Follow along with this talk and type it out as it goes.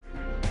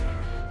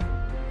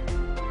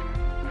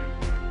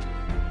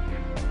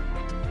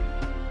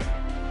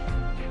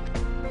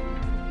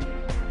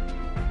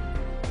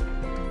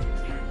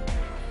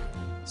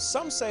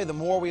Some say the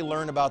more we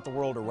learn about the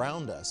world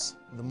around us,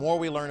 the more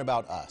we learn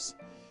about us.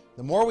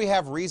 The more we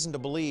have reason to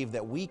believe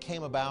that we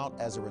came about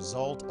as a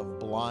result of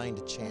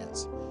blind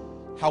chance.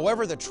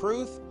 However, the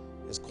truth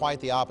is quite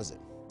the opposite.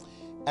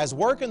 As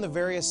work in the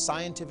various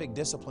scientific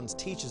disciplines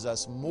teaches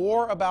us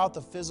more about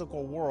the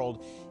physical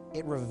world,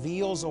 it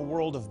reveals a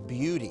world of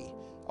beauty,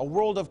 a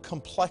world of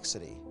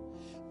complexity.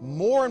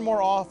 More and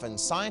more often,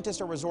 scientists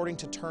are resorting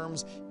to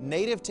terms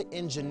native to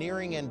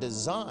engineering and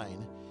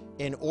design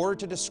in order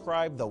to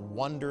describe the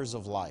wonders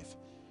of life.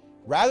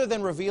 Rather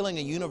than revealing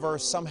a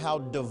universe somehow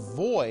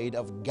devoid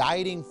of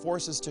guiding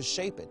forces to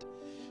shape it,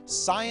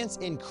 science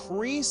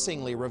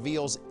increasingly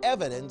reveals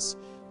evidence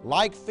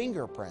like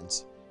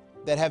fingerprints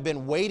that have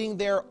been waiting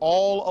there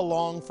all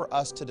along for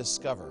us to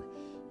discover,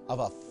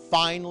 of a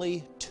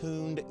finely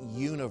tuned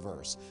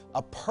universe,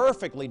 a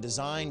perfectly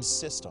designed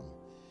system.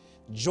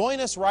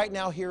 Join us right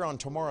now here on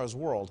Tomorrow's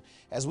World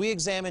as we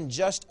examine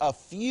just a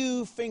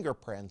few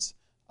fingerprints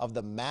of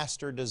the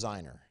master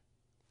designer.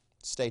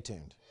 Stay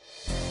tuned.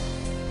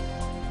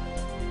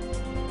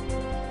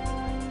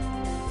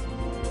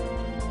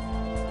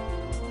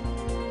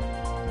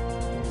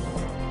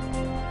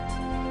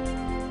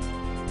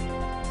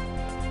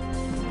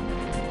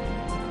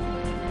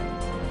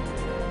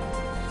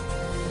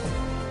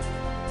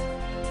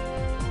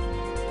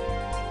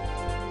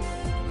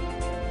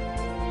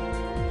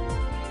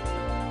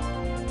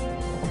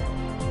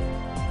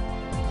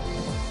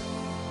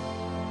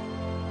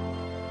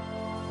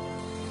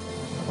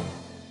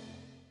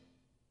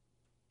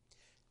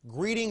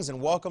 Greetings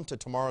and welcome to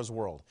Tomorrow's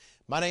World.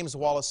 My name is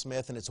Wallace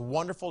Smith and it's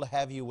wonderful to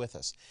have you with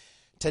us.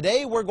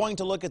 Today we're going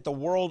to look at the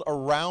world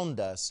around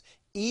us,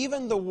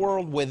 even the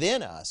world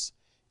within us,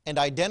 and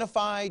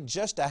identify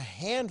just a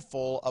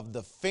handful of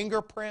the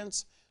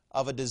fingerprints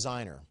of a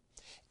designer.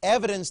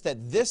 Evidence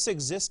that this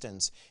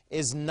existence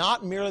is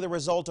not merely the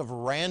result of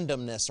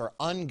randomness or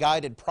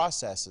unguided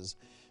processes,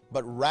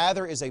 but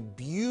rather is a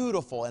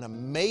beautiful and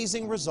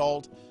amazing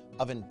result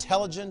of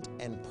intelligent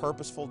and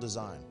purposeful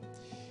design.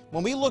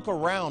 When we look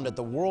around at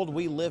the world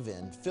we live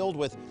in, filled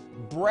with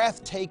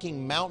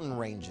breathtaking mountain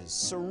ranges,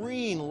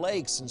 serene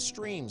lakes and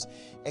streams,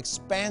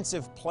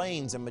 expansive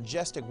plains and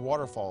majestic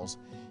waterfalls,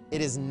 it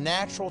is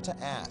natural to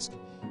ask,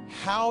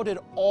 how did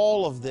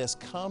all of this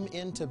come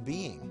into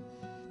being?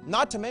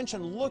 Not to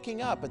mention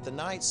looking up at the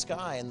night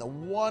sky and the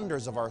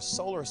wonders of our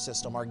solar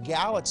system, our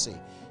galaxy,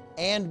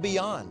 and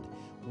beyond.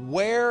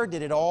 Where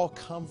did it all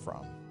come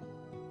from?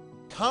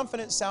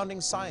 Confident-sounding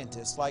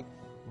scientists like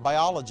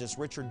biologist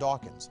Richard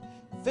Dawkins,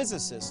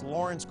 physicist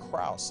Lawrence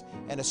Krauss,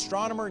 and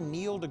astronomer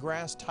Neil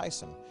deGrasse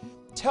Tyson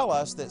tell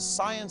us that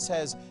science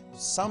has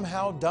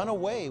somehow done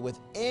away with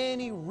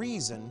any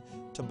reason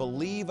to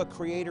believe a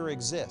creator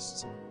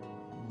exists.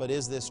 But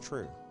is this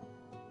true?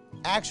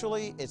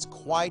 Actually, it's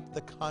quite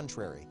the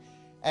contrary.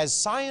 As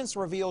science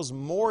reveals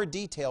more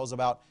details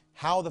about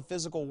how the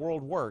physical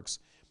world works,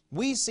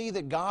 we see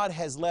that God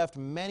has left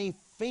many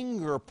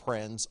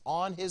fingerprints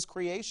on His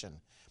creation,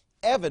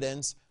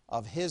 evidence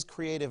of His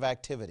creative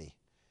activity.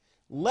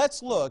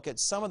 Let's look at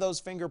some of those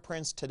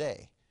fingerprints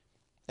today.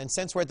 And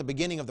since we're at the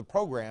beginning of the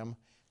program,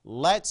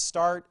 let's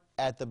start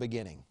at the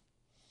beginning.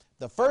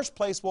 The first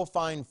place we'll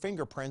find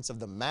fingerprints of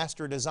the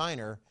master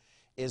designer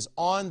is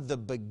on the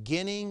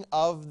beginning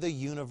of the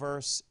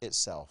universe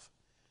itself.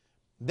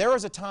 There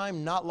was a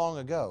time not long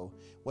ago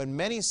when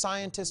many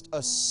scientists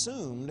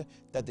assumed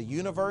that the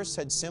universe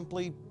had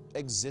simply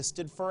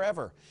existed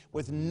forever,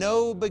 with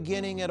no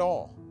beginning at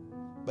all.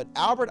 But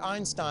Albert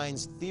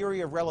Einstein's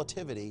theory of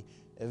relativity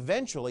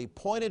eventually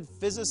pointed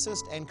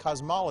physicists and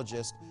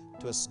cosmologists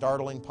to a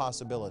startling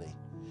possibility: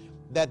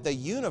 that the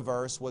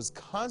universe was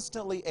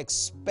constantly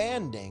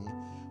expanding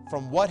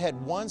from what had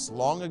once,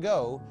 long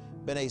ago,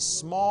 been a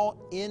small,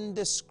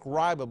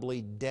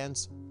 indescribably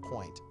dense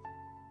point.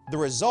 The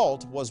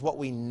result was what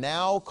we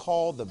now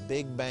call the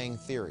Big Bang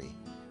Theory,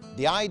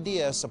 the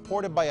idea,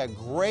 supported by a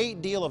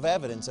great deal of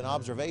evidence and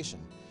observation,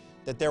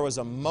 that there was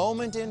a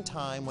moment in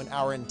time when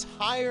our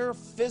entire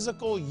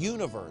physical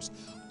universe,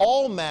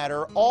 all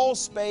matter, all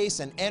space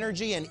and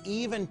energy, and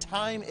even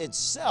time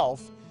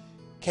itself,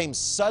 came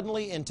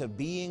suddenly into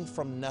being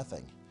from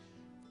nothing.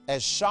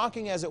 As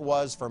shocking as it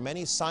was for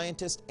many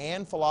scientists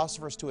and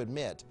philosophers to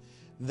admit,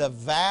 the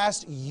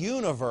vast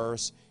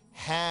universe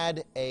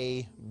had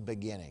a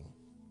beginning.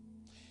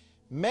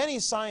 Many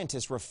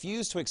scientists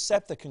refused to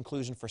accept the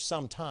conclusion for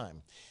some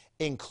time,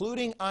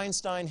 including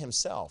Einstein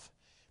himself.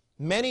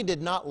 Many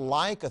did not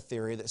like a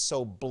theory that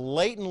so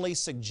blatantly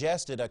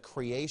suggested a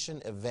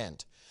creation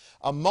event,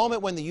 a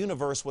moment when the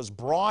universe was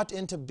brought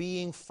into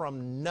being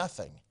from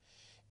nothing.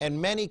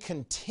 And many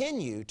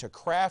continue to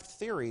craft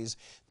theories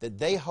that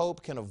they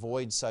hope can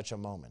avoid such a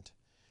moment.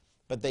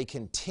 But they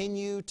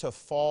continue to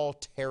fall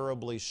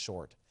terribly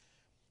short.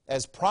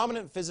 As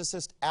prominent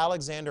physicist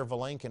Alexander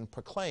Vilenkin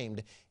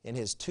proclaimed in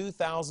his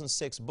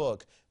 2006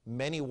 book,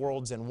 Many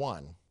Worlds in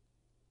One,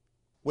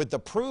 with the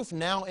proof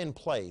now in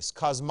place,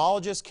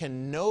 cosmologists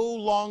can no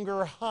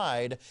longer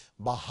hide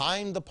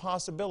behind the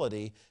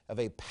possibility of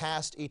a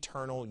past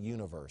eternal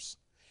universe.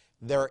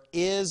 There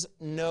is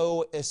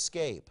no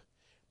escape.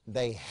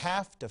 They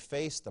have to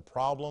face the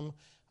problem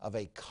of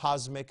a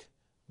cosmic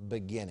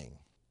beginning.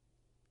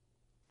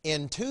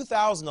 In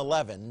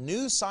 2011,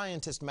 New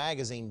Scientist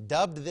magazine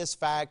dubbed this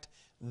fact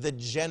the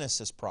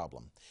Genesis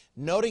problem,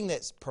 noting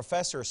that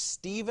Professor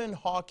Stephen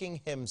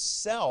Hawking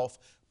himself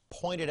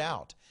pointed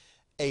out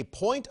a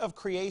point of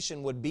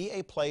creation would be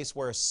a place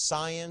where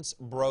science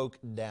broke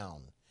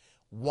down.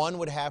 One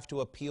would have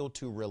to appeal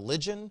to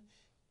religion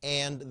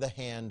and the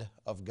hand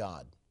of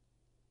God.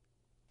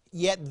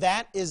 Yet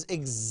that is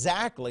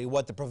exactly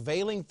what the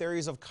prevailing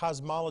theories of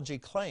cosmology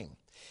claim,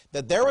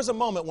 that there was a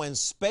moment when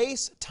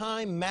space,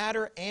 time,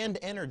 matter, and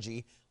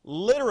energy,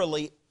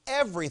 literally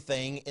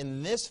everything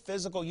in this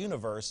physical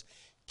universe,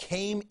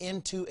 came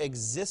into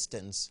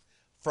existence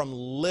from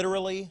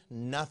literally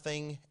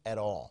nothing at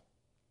all.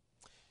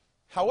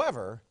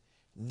 However,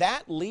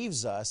 that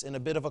leaves us in a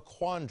bit of a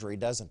quandary,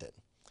 doesn't it?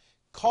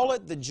 Call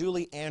it the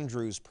Julie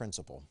Andrews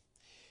principle.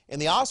 In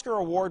the Oscar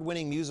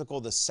award-winning musical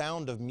The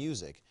Sound of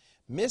Music,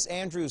 Miss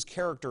Andrews'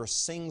 character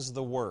sings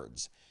the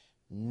words,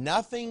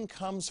 "Nothing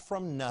comes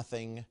from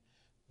nothing,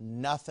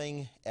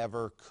 nothing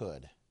ever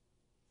could."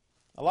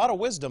 A lot of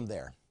wisdom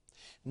there.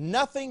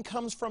 Nothing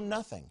comes from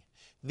nothing.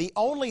 The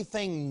only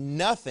thing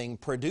nothing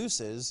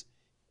produces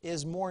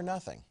is more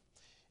nothing.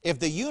 If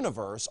the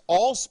universe,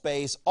 all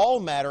space, all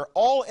matter,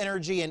 all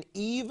energy, and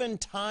even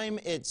time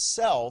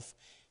itself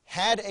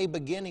had a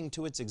beginning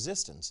to its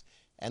existence,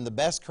 and the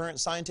best current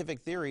scientific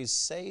theories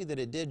say that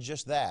it did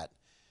just that,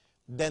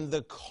 then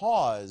the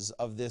cause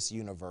of this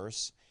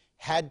universe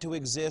had to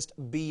exist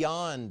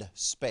beyond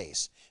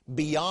space,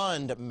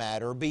 beyond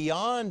matter,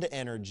 beyond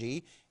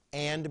energy,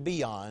 and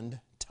beyond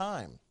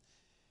time.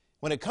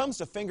 When it comes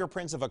to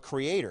fingerprints of a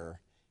creator,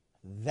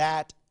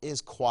 that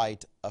is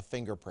quite a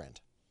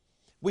fingerprint.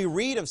 We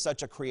read of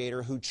such a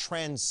creator who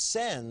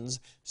transcends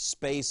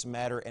space,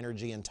 matter,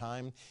 energy, and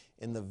time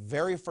in the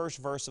very first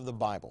verse of the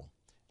Bible,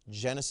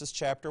 Genesis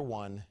chapter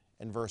 1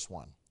 and verse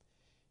 1.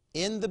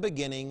 In the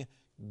beginning,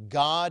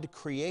 God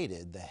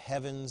created the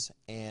heavens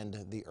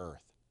and the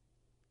earth.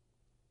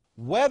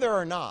 Whether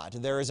or not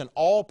there is an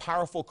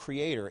all-powerful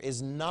creator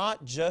is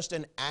not just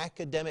an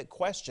academic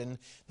question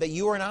that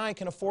you and I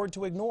can afford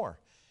to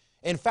ignore.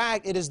 In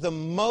fact, it is the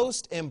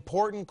most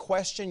important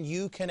question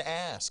you can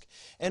ask.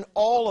 And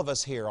all of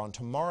us here on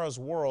Tomorrow's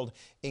World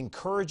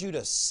encourage you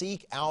to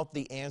seek out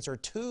the answer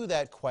to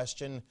that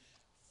question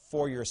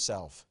for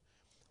yourself.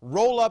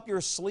 Roll up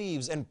your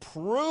sleeves and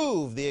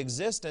prove the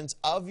existence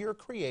of your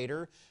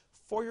Creator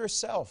for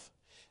yourself.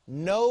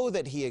 Know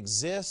that He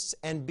exists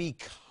and be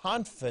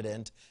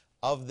confident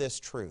of this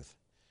truth.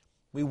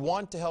 We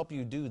want to help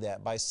you do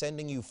that by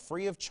sending you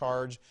free of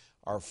charge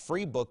our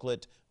free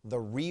booklet, The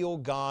Real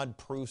God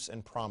Proofs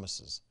and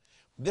Promises.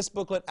 This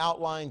booklet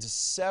outlines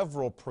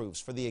several proofs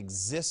for the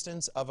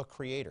existence of a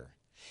Creator.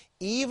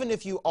 Even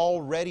if you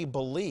already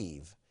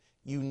believe,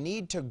 you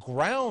need to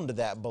ground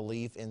that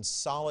belief in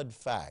solid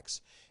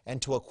facts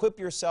and to equip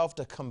yourself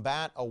to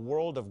combat a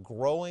world of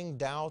growing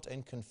doubt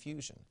and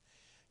confusion.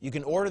 You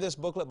can order this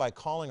booklet by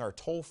calling our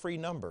toll-free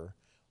number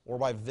or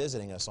by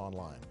visiting us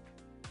online.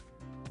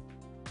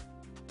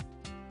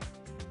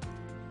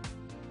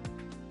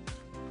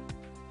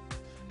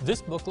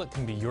 This booklet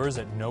can be yours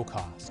at no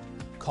cost.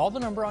 Call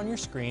the number on your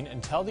screen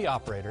and tell the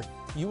operator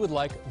you would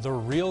like The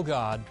Real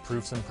God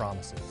Proofs and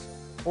Promises,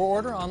 or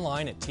order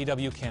online at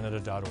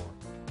twcanada.org.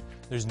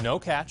 There's no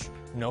catch,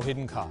 no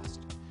hidden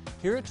cost.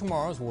 Here at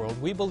Tomorrow's World,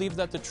 we believe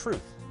that the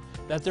truth,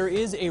 that there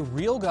is a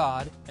real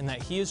God and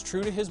that He is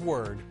true to His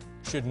Word,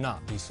 should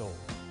not be sold.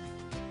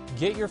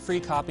 Get your free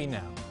copy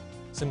now.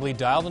 Simply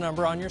dial the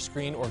number on your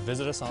screen or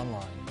visit us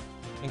online.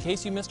 In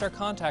case you missed our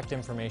contact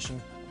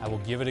information, I will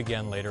give it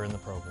again later in the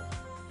program.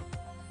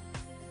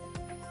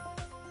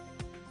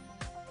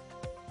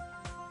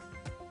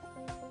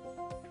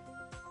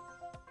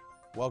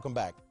 Welcome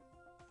back.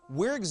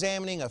 We're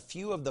examining a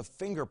few of the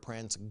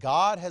fingerprints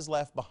God has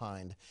left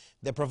behind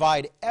that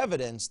provide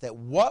evidence that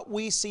what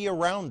we see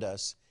around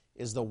us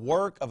is the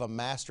work of a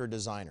master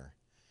designer.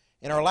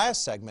 In our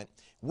last segment,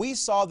 we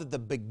saw that the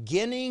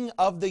beginning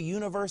of the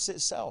universe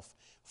itself,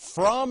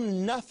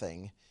 from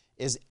nothing,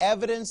 is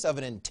evidence of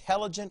an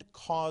intelligent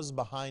cause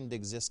behind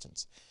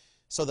existence.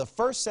 So the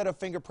first set of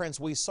fingerprints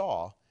we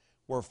saw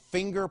were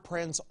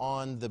fingerprints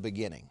on the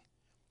beginning.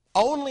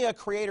 Only a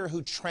creator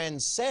who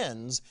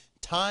transcends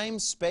time,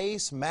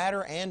 space,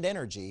 matter, and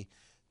energy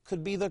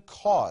could be the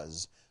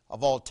cause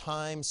of all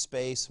time,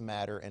 space,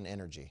 matter, and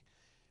energy.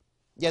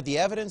 Yet the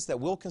evidence that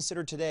we'll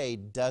consider today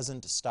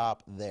doesn't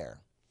stop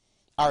there.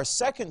 Our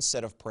second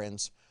set of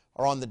prints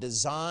are on the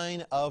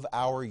design of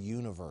our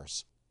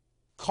universe.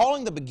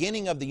 Calling the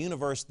beginning of the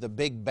universe the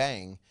Big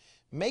Bang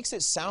makes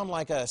it sound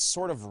like a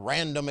sort of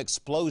random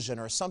explosion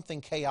or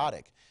something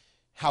chaotic.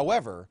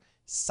 However,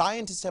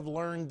 scientists have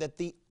learned that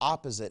the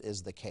opposite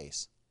is the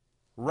case.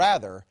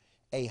 Rather,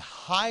 a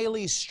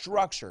highly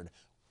structured,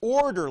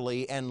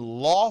 orderly, and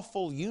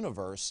lawful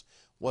universe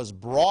was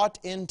brought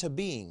into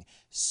being,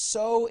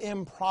 so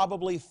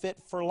improbably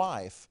fit for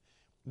life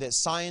that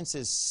science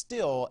is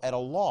still at a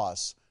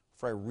loss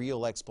for a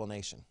real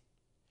explanation.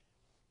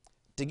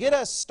 To get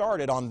us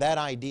started on that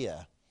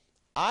idea,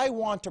 I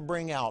want to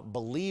bring out,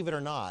 believe it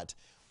or not,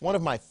 one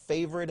of my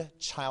favorite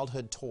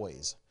childhood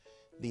toys,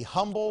 the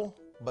humble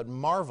but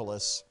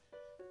marvelous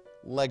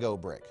Lego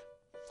brick.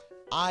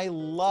 I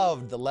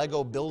loved the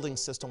Lego building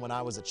system when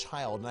I was a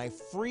child, and I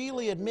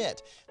freely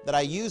admit that I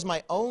use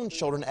my own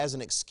children as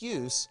an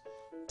excuse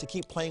to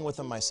keep playing with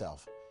them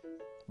myself.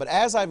 But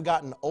as I've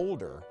gotten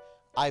older,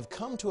 I've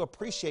come to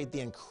appreciate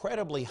the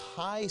incredibly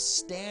high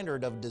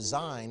standard of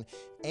design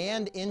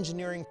and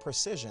engineering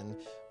precision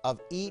of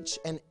each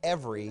and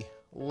every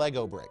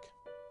Lego brick.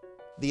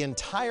 The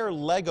entire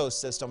Lego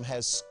system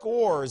has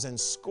scores and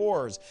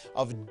scores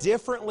of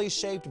differently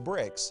shaped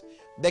bricks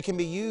that can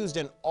be used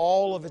in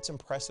all of its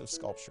impressive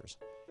sculptures.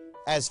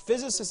 As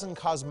physicists and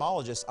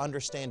cosmologists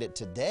understand it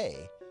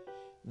today,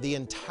 the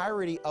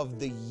entirety of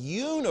the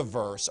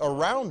universe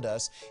around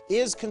us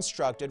is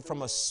constructed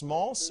from a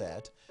small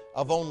set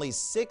of only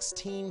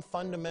 16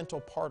 fundamental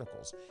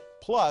particles,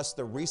 plus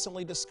the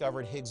recently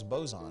discovered Higgs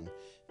boson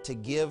to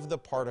give the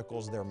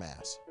particles their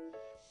mass.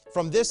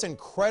 From this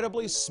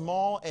incredibly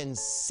small and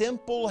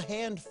simple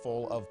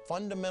handful of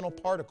fundamental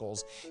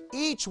particles,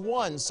 each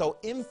one so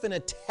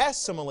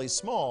infinitesimally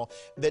small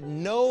that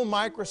no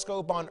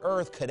microscope on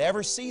Earth could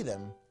ever see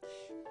them,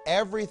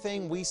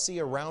 everything we see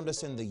around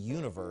us in the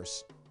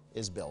universe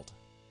is built.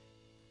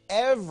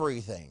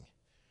 Everything.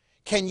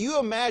 Can you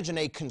imagine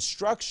a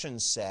construction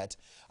set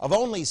of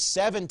only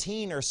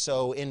 17 or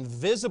so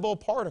invisible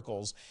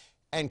particles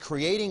and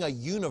creating a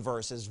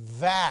universe as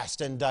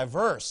vast and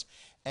diverse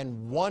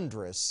and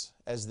wondrous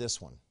as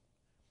this one?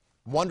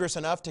 Wondrous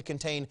enough to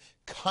contain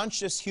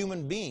conscious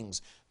human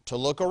beings to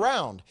look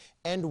around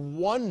and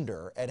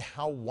wonder at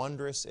how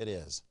wondrous it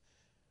is.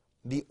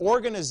 The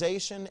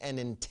organization and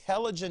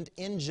intelligent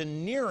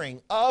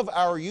engineering of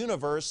our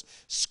universe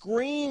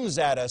screams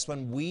at us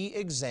when we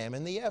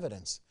examine the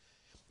evidence.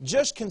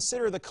 Just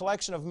consider the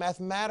collection of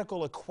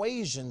mathematical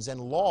equations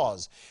and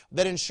laws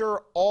that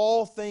ensure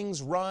all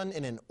things run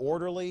in an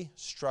orderly,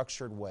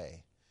 structured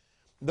way.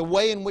 The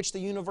way in which the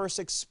universe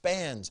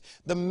expands,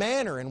 the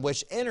manner in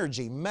which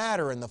energy,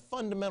 matter, and the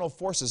fundamental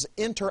forces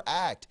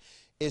interact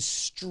is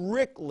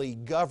strictly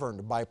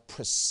governed by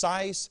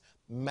precise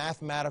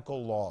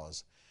mathematical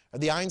laws.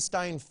 The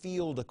Einstein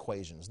field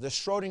equations, the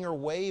Schrödinger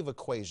wave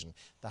equation,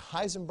 the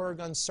Heisenberg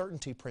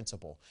uncertainty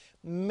principle.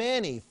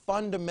 Many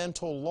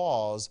fundamental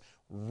laws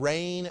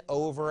reign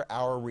over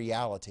our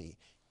reality,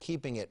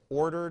 keeping it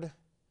ordered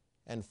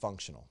and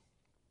functional.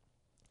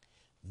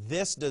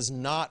 This does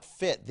not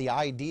fit the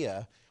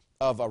idea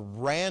of a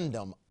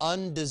random,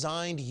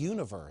 undesigned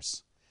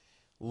universe.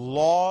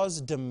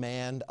 Laws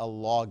demand a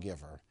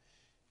lawgiver,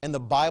 and the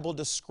Bible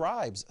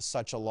describes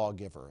such a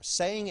lawgiver,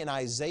 saying in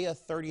Isaiah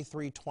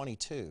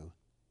 33:22,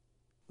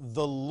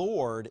 "The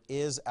Lord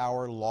is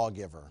our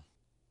lawgiver."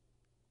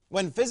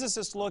 When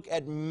physicists look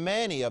at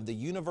many of the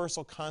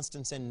universal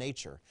constants in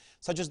nature,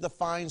 such as the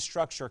fine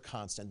structure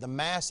constant, the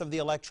mass of the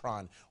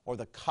electron, or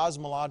the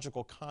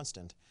cosmological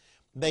constant,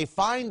 they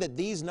find that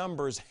these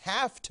numbers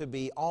have to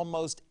be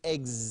almost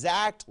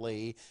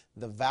exactly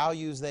the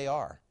values they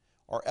are,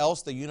 or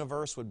else the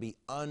universe would be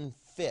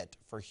unfit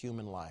for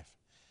human life.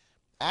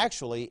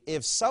 Actually,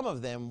 if some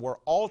of them were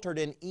altered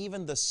in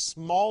even the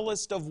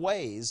smallest of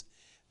ways,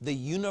 the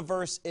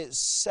universe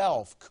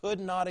itself could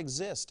not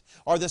exist,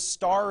 or the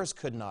stars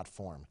could not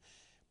form.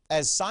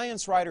 As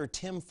science writer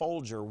Tim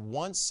Folger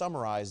once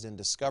summarized in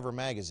Discover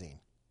magazine,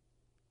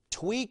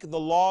 tweak the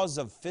laws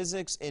of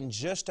physics in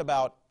just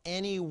about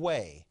any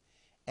way,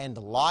 and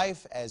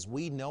life as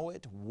we know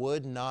it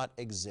would not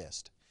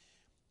exist.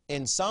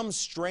 In some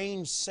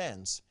strange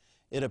sense,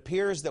 it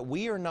appears that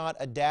we are not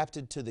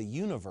adapted to the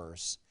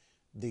universe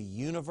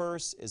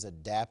is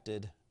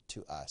adapted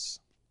to us.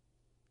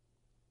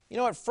 You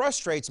know, it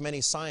frustrates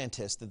many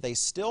scientists that they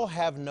still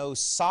have no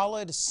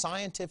solid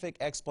scientific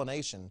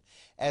explanation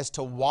as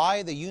to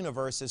why the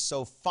universe is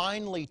so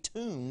finely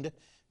tuned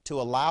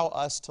to allow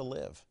us to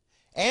live,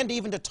 and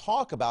even to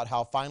talk about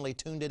how finely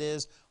tuned it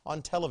is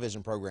on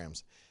television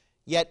programs.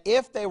 Yet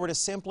if they were to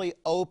simply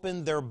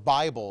open their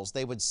Bibles,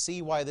 they would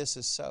see why this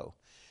is so.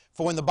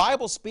 For when the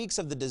Bible speaks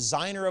of the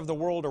designer of the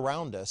world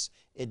around us,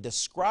 it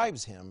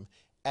describes him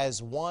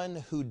as one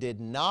who did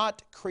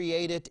not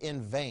create it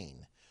in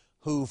vain,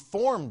 who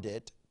formed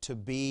it to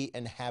be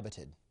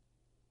inhabited.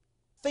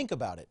 Think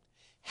about it.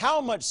 How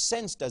much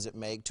sense does it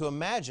make to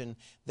imagine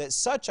that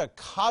such a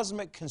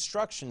cosmic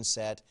construction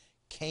set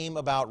came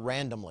about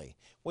randomly,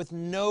 with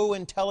no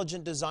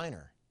intelligent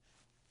designer?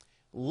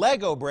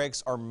 Lego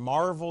bricks are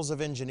marvels of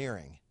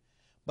engineering,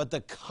 but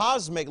the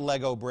cosmic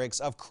Lego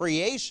bricks of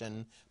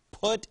creation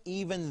put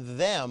even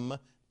them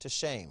to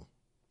shame.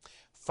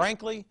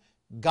 Frankly,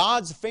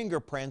 God's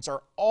fingerprints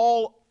are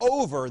all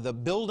over the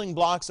building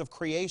blocks of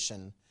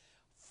creation,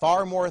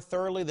 far more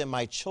thoroughly than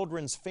my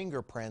children's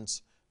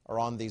fingerprints are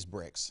on these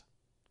bricks.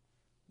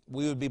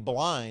 We would be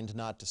blind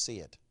not to see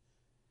it.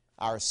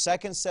 Our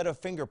second set of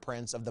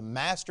fingerprints of the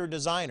master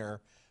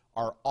designer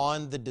are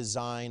on the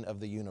design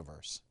of the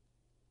universe.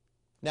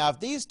 Now,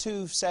 if these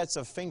two sets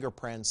of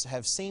fingerprints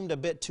have seemed a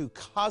bit too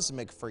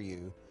cosmic for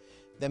you,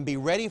 then be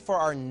ready for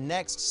our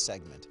next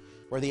segment,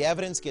 where the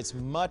evidence gets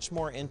much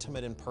more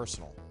intimate and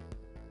personal.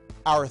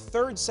 Our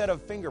third set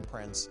of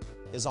fingerprints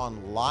is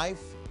on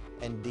life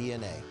and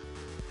DNA.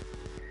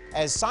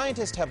 As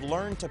scientists have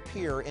learned to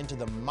peer into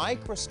the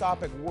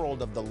microscopic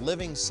world of the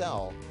living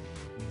cell,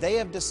 they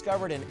have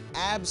discovered an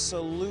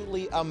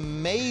absolutely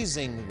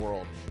amazing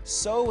world,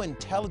 so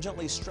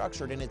intelligently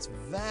structured in its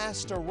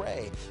vast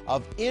array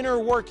of inner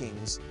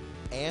workings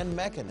and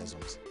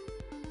mechanisms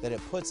that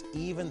it puts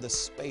even the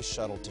space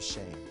shuttle to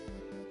shame.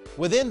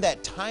 Within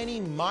that tiny,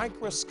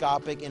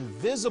 microscopic,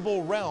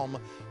 invisible realm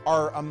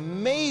are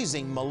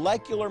amazing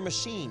molecular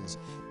machines,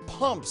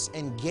 pumps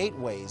and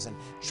gateways and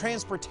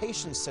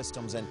transportation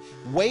systems and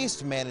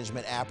waste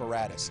management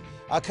apparatus,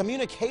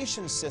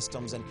 communication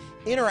systems and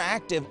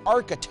interactive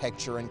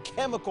architecture and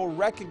chemical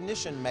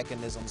recognition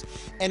mechanisms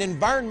and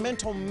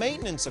environmental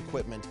maintenance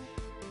equipment.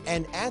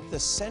 And at the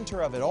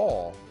center of it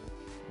all,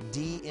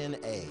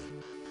 DNA,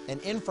 an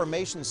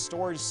information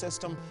storage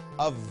system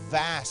of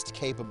vast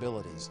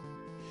capabilities.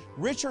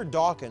 Richard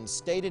Dawkins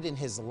stated in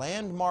his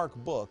landmark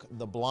book,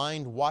 The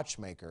Blind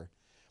Watchmaker,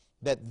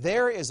 that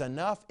there is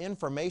enough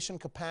information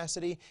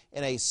capacity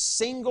in a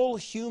single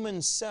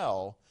human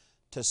cell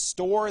to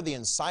store the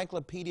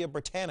Encyclopedia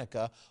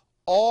Britannica,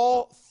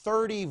 all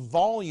 30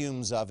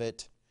 volumes of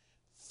it,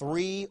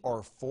 3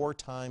 or 4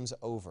 times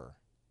over.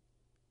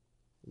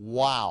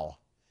 Wow!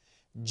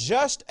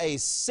 Just a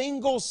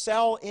single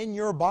cell in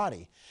your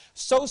body,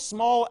 so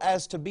small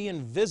as to be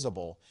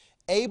invisible,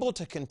 able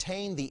to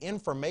contain the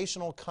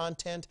informational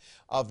content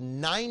of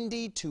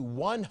 90 to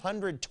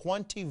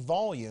 120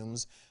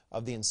 volumes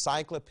of the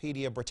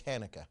Encyclopedia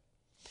Britannica.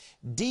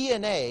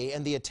 DNA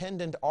and the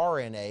attendant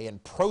RNA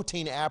and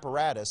protein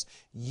apparatus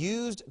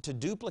used to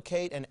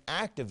duplicate and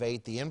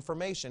activate the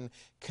information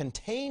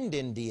contained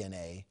in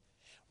DNA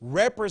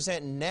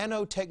represent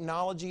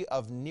nanotechnology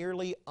of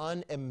nearly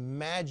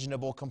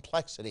unimaginable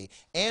complexity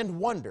and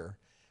wonder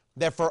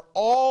that for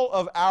all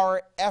of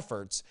our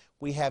efforts,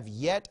 we have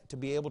yet to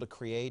be able to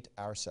create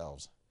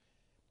ourselves.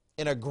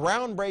 In a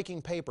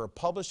groundbreaking paper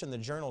published in the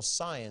journal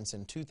Science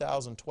in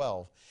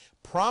 2012,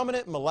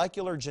 prominent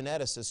molecular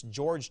geneticist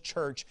George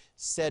Church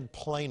said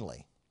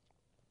plainly,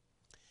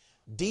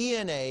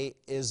 DNA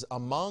is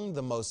among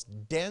the most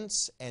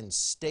dense and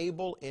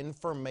stable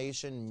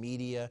information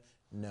media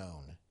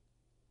known.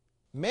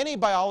 Many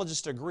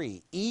biologists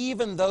agree,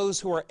 even those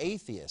who are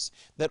atheists,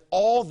 that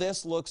all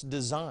this looks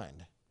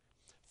designed.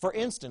 For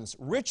instance,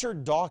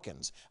 Richard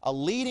Dawkins, a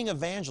leading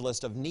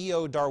evangelist of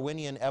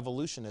neo-Darwinian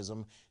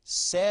evolutionism,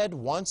 said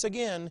once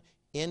again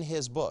in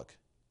his book,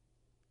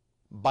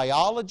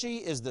 "Biology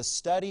is the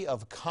study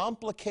of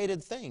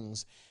complicated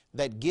things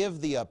that give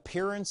the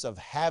appearance of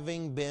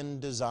having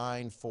been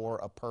designed for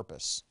a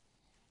purpose."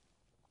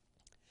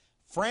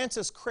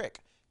 Francis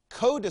Crick,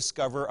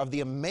 co-discoverer of the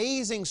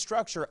amazing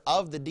structure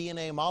of the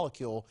DNA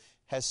molecule,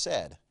 has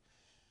said,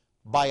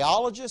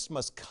 "Biologists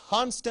must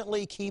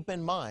constantly keep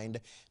in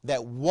mind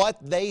that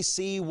what they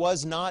see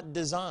was not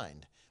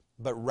designed,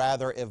 but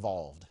rather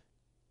evolved."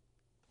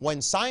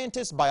 When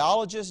scientists,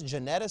 biologists,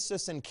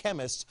 geneticists, and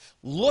chemists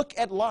look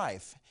at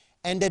life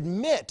and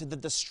admit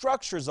that the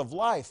structures of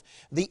life,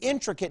 the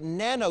intricate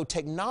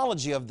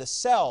nanotechnology of the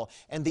cell,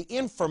 and the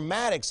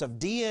informatics of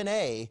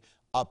DNA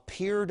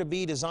appear to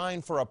be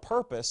designed for a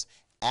purpose,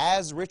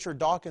 as Richard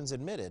Dawkins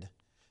admitted,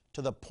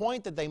 to the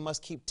point that they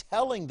must keep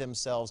telling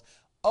themselves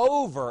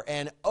over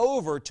and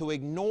over to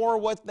ignore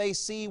what they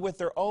see with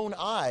their own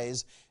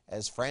eyes,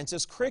 as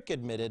Francis Crick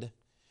admitted,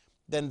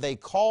 then they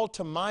call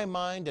to my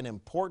mind an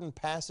important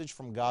passage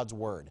from God's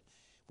Word.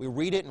 We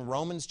read it in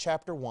Romans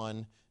chapter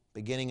 1,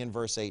 beginning in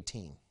verse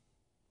 18.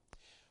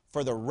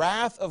 "For the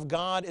wrath of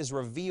God is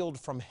revealed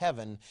from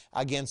heaven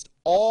against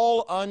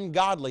all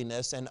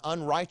ungodliness and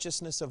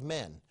unrighteousness of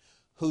men,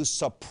 who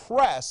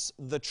suppress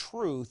the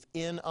truth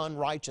in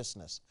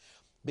unrighteousness.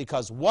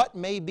 Because what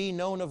may be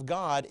known of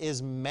God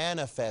is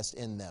manifest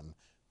in them,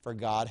 for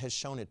God has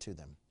shown it to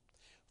them.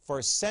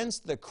 For since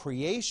the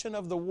creation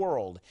of the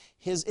world,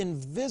 His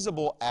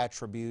invisible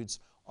attributes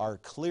are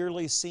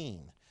clearly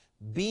seen,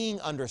 being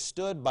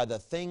understood by the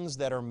things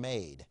that are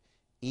made,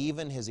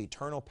 even His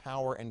eternal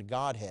power and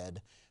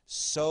Godhead,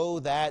 so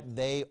that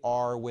they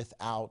are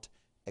without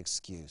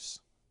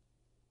excuse."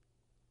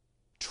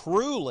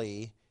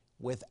 Truly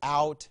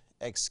without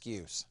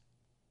excuse.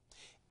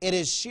 It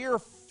is sheer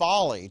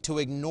folly to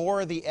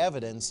ignore the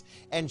evidence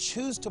and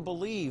choose to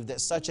believe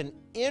that such an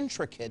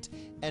intricate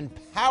and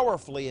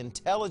powerfully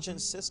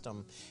intelligent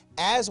system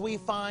as we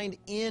find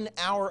in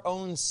our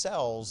own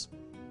cells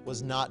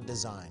was not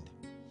designed.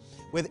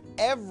 With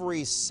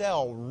every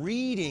cell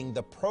reading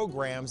the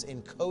programs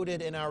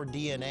encoded in our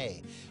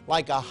DNA,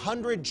 like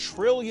 100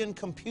 trillion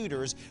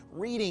computers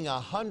reading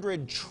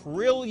 100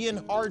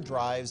 trillion hard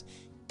drives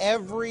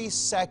every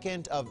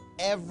second of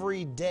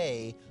every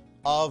day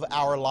of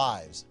our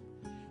lives,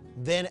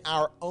 then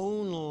our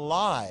own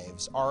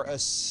lives are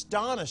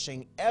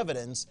astonishing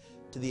evidence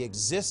to the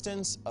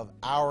existence of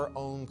our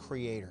own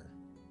Creator.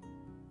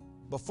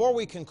 Before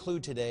we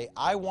conclude today,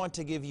 I want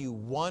to give you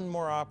one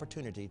more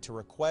opportunity to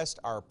request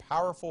our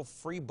powerful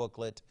free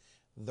booklet,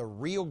 The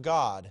Real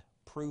God,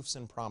 Proofs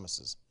and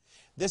Promises.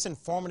 This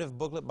informative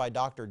booklet by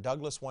Dr.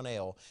 Douglas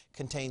Winnail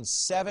contains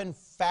 7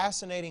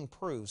 fascinating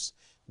proofs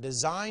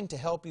designed to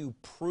help you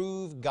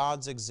prove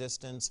God's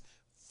existence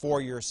for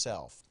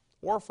yourself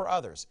or for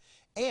others.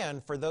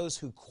 And for those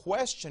who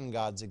question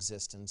God's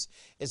existence,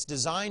 it's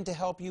designed to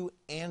help you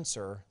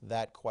answer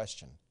that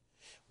question.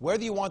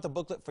 Whether you want the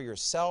booklet for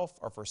yourself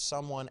or for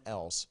someone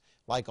else,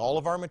 like all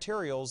of our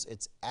materials,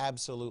 it's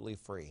absolutely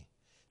free.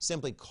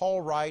 Simply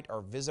call, write,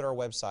 or visit our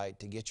website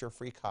to get your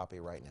free copy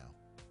right now.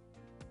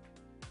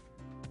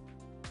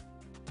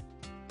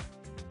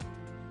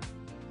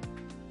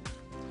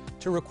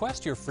 To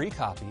request your free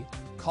copy,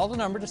 call the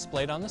number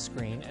displayed on the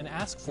screen and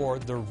ask for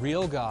The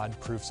Real God,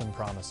 Proofs and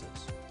Promises.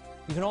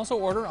 You can also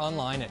order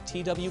online at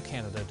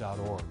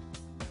twcanada.org.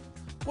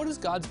 What is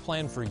God's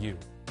plan for you?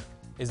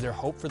 Is there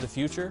hope for the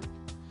future?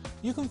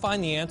 You can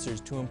find the answers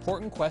to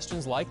important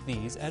questions like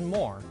these and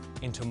more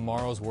in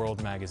Tomorrow's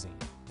World magazine.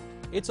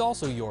 It's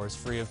also yours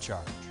free of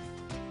charge.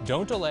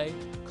 Don't delay,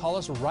 call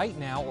us right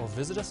now or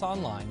visit us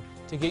online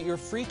to get your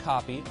free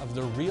copy of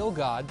The Real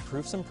God,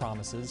 Proofs and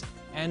Promises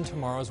and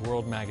Tomorrow's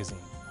World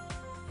magazine.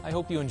 I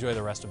hope you enjoy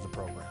the rest of the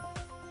program.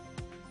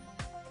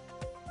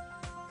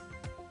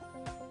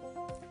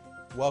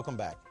 Welcome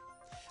back.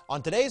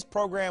 On today's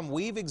program,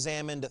 we've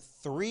examined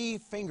 3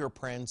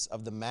 fingerprints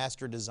of the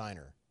Master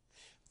Designer.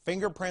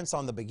 Fingerprints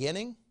on the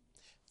beginning,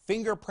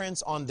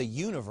 fingerprints on the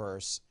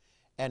universe,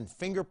 and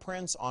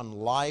fingerprints on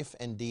life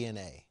and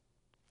DNA.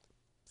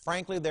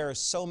 Frankly, there are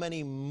so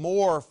many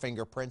more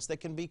fingerprints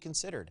that can be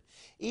considered,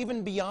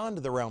 even beyond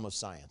the realm of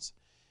science.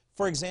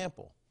 For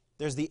example,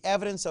 there's the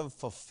evidence of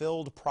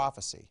fulfilled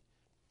prophecy,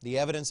 the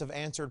evidence of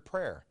answered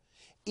prayer,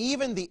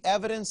 even the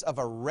evidence of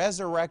a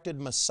resurrected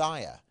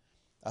Messiah,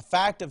 a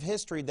fact of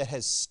history that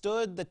has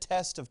stood the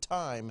test of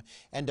time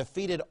and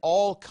defeated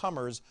all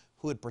comers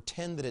who would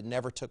pretend that it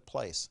never took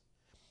place.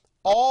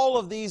 All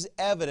of these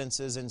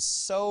evidences and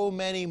so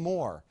many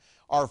more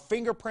are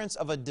fingerprints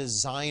of a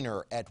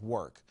designer at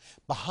work,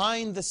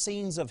 behind the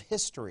scenes of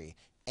history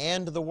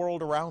and the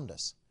world around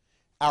us.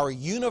 Our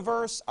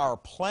universe, our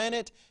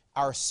planet,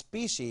 our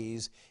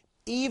species,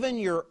 even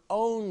your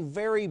own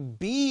very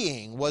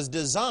being was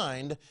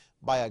designed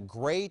by a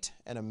great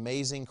and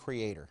amazing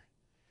Creator.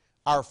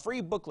 Our free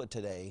booklet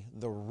today,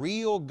 The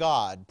Real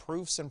God,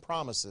 Proofs and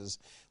Promises,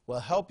 will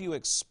help you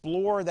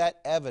explore that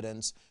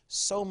evidence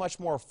so much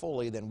more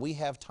fully than we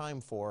have time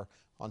for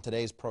on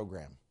today's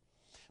program.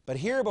 But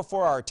here,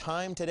 before our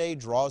time today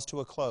draws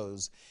to a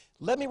close,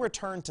 let me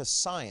return to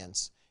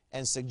science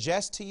and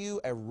suggest to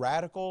you a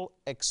radical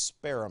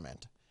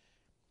experiment.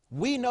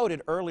 We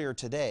noted earlier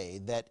today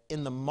that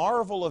in the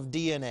marvel of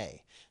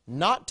DNA,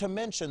 not to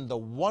mention the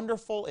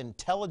wonderful,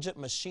 intelligent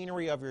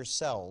machinery of your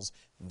cells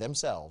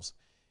themselves,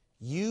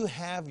 you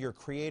have your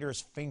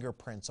Creator's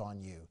fingerprints on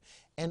you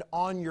and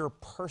on your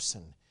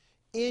person,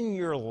 in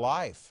your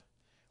life.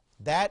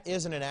 That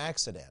isn't an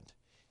accident.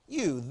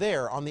 You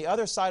there on the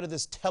other side of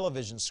this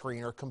television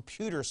screen or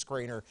computer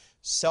screen or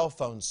cell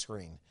phone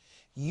screen,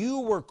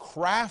 you were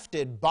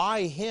crafted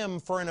by Him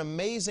for an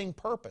amazing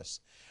purpose.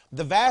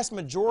 The vast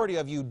majority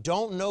of you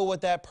don't know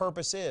what that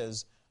purpose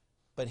is,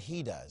 but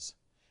He does.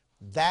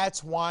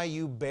 That's why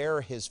you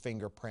bear His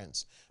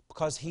fingerprints,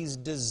 because He's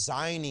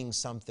designing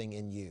something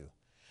in you.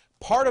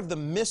 Part of the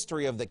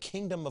mystery of the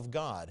kingdom of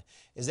God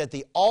is that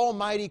the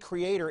Almighty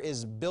Creator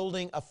is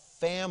building a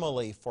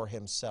family for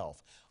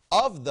Himself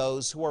of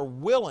those who are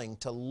willing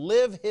to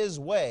live His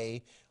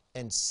way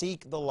and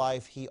seek the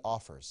life He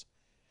offers.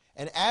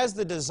 And as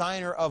the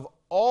designer of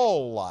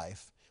all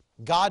life,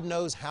 God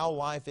knows how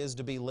life is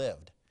to be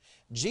lived.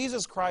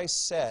 Jesus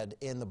Christ said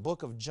in the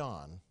book of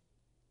John,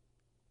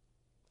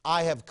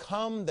 "I have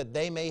come that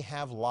they may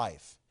have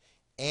life,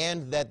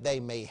 and that they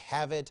may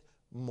have it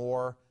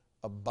more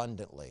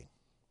abundantly."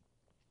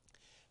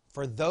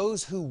 For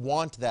those who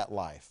want that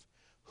life,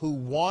 who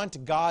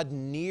want God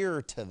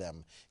near to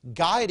them,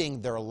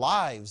 guiding their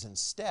lives and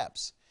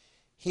steps,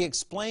 He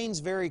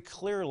explains very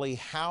clearly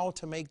how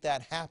to make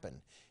that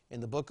happen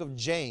in the book of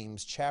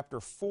James,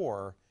 chapter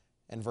 4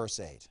 and verse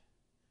 8.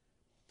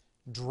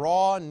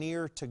 Draw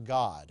near to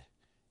God,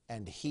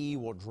 and He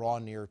will draw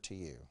near to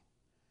you.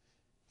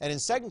 And in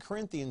 2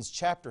 Corinthians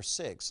chapter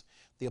 6,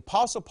 the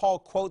Apostle Paul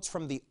quotes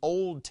from the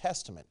Old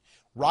Testament,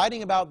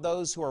 writing about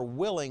those who are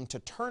willing to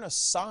turn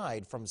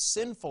aside from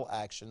sinful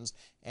actions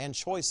and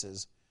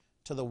choices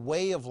to the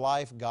way of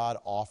life God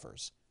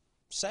offers,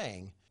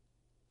 saying,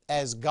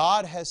 "As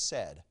God has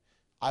said,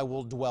 I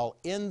will dwell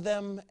in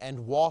them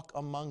and walk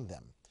among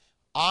them.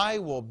 I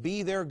will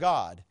be their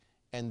God,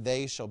 and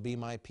they shall be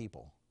my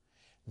people.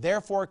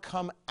 Therefore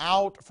come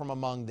out from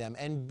among them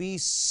and be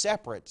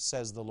separate,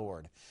 says the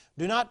Lord.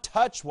 Do not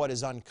touch what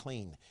is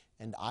unclean,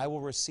 and I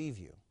will receive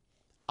you.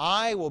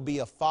 I will be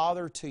a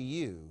father to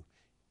you,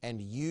 and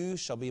you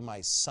shall be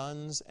my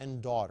sons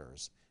and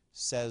daughters,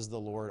 says the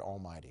Lord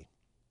Almighty."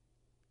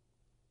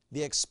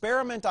 The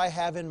experiment I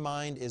have in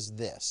mind is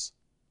this: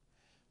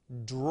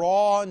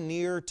 draw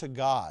near to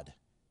God,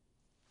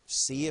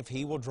 See if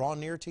He will draw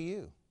near to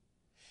you.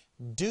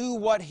 Do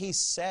what He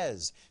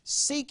says.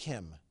 Seek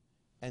Him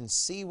and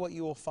see what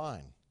you will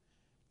find.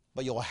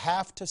 But you'll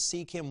have to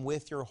seek Him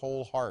with your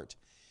whole heart.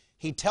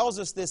 He tells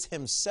us this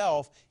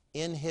Himself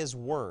in His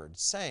Word,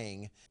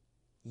 saying,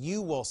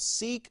 "You will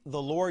seek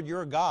the Lord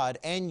your God,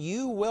 and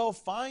you will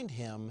find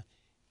Him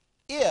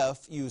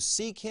if you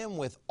seek Him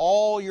with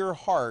all your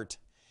heart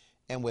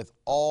and with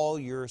all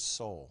your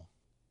soul."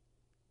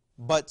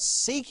 But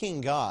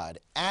seeking God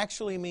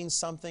actually means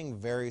something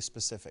very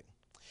specific.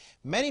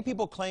 Many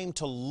people claim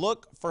to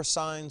look for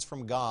signs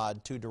from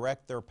God to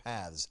direct their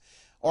paths,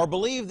 or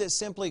believe that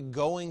simply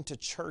going to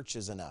church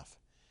is enough.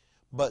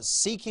 But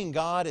seeking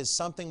God is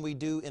something we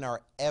do in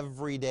our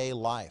everyday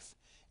life.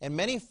 And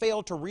many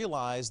fail to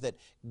realize that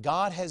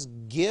God has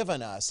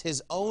given us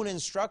His own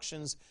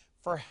instructions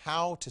for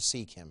how to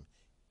seek Him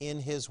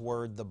in His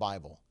Word, the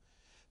Bible.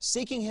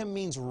 Seeking Him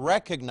means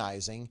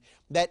recognizing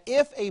that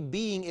if a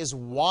being is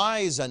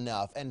wise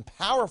enough and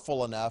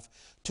powerful enough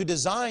to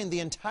design the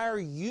entire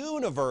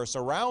universe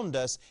around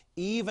us,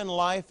 even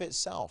life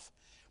itself,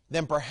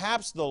 then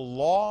perhaps the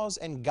laws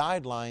and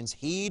guidelines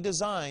He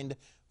designed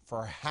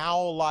for how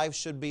life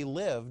should be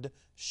lived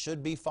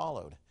should be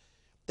followed.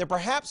 That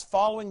perhaps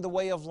following the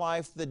way of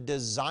life the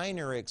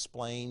designer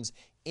explains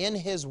in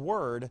His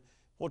Word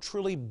will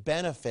truly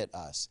benefit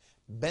us,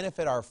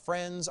 benefit our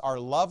friends, our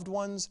loved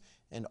ones,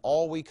 and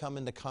all we come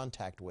into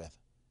contact with.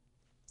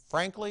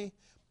 Frankly,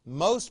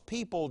 most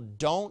people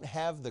don't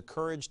have the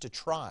courage to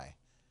try,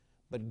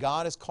 but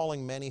God is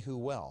calling many who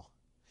will.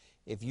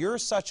 If you're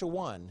such a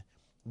one,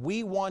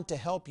 we want to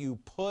help you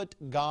put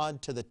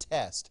God to the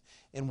test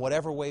in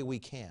whatever way we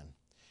can.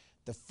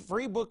 The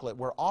free booklet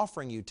we're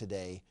offering you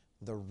today,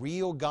 The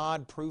Real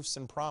God Proofs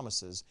and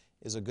Promises,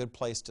 is a good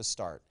place to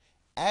start,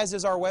 as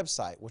is our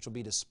website, which will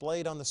be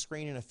displayed on the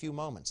screen in a few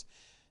moments.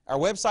 Our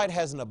website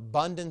has an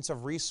abundance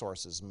of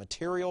resources,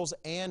 materials,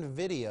 and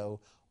video,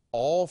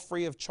 all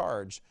free of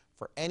charge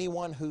for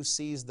anyone who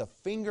sees the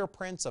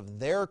fingerprints of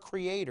their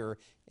Creator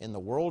in the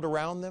world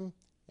around them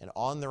and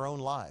on their own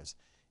lives,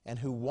 and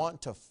who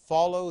want to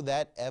follow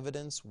that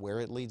evidence where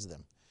it leads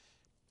them.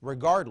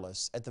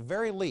 Regardless, at the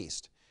very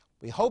least,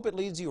 we hope it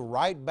leads you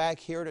right back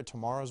here to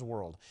Tomorrow's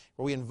World,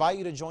 where we invite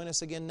you to join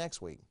us again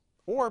next week,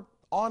 or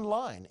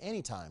online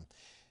anytime,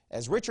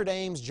 as Richard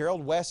Ames,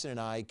 Gerald Weston, and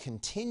I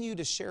continue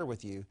to share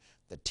with you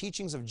the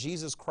teachings of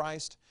Jesus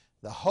Christ,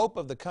 the hope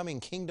of the coming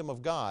kingdom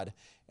of God,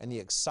 and the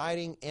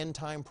exciting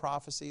end-time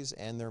prophecies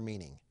and their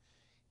meaning.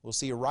 We'll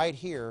see you right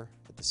here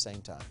at the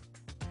same time.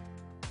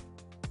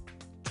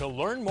 To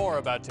learn more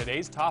about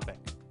today's topic,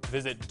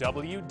 visit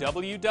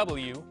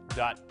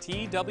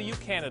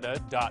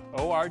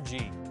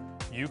www.twcanada.org.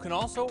 You can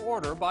also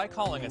order by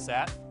calling us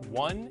at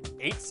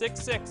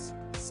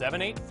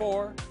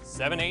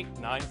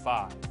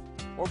 1-866-784-7895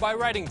 or by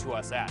writing to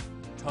us at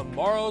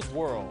Tomorrow's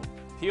World,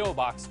 P.O.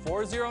 Box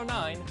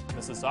 409,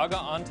 Mississauga,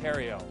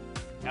 Ontario,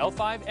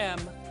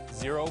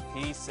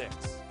 L5M0P6.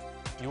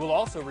 You will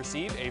also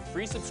receive a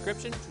free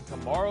subscription to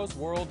Tomorrow's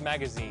World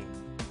magazine,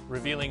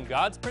 revealing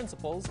God's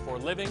principles for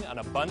living an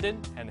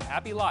abundant and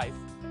happy life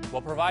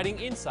while providing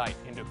insight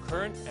into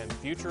current and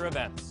future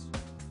events.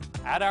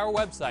 At our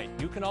website,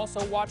 you can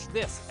also watch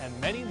this and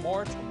many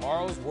more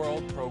Tomorrow's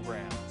World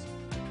programs.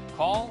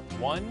 Call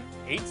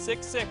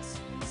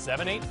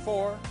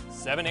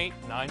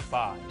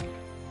 1-866-784-7895.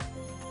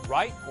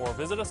 Write or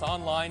visit us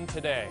online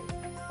today.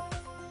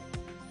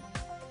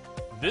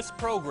 This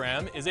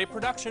program is a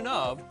production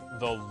of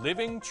the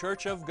Living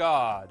Church of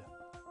God.